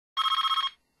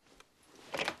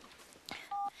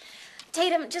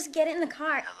Tatum, just get in the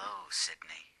car. Hello,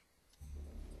 Sidney.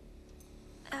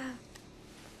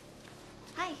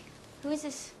 Hi. Who is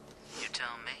this? You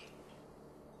tell me.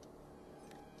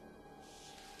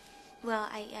 Well,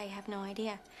 I have no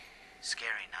idea.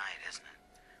 Scary night, isn't it?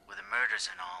 With the murders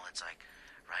and all, it's like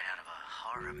right out of a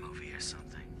horror movie or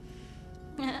something.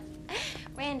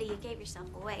 Randy, you gave yourself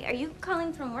away. Are you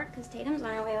calling from work? Because Tatum's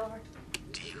on her way over.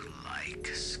 Do you like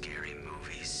scary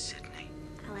movies, Sidney?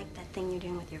 I like that thing you're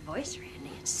doing with your voice,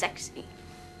 Randy. It's sexy.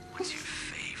 What's your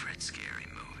favorite scary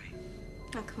movie?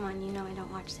 Oh, come on. You know I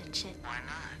don't watch that shit. Why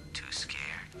not? Too scared?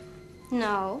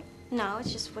 No,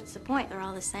 it's just what's the point? They're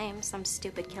all the same. Some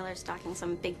stupid killer stalking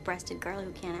some big-breasted girl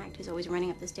who can't act, who's always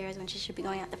running up the stairs when she should be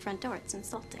going out the front door. It's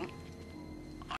insulting.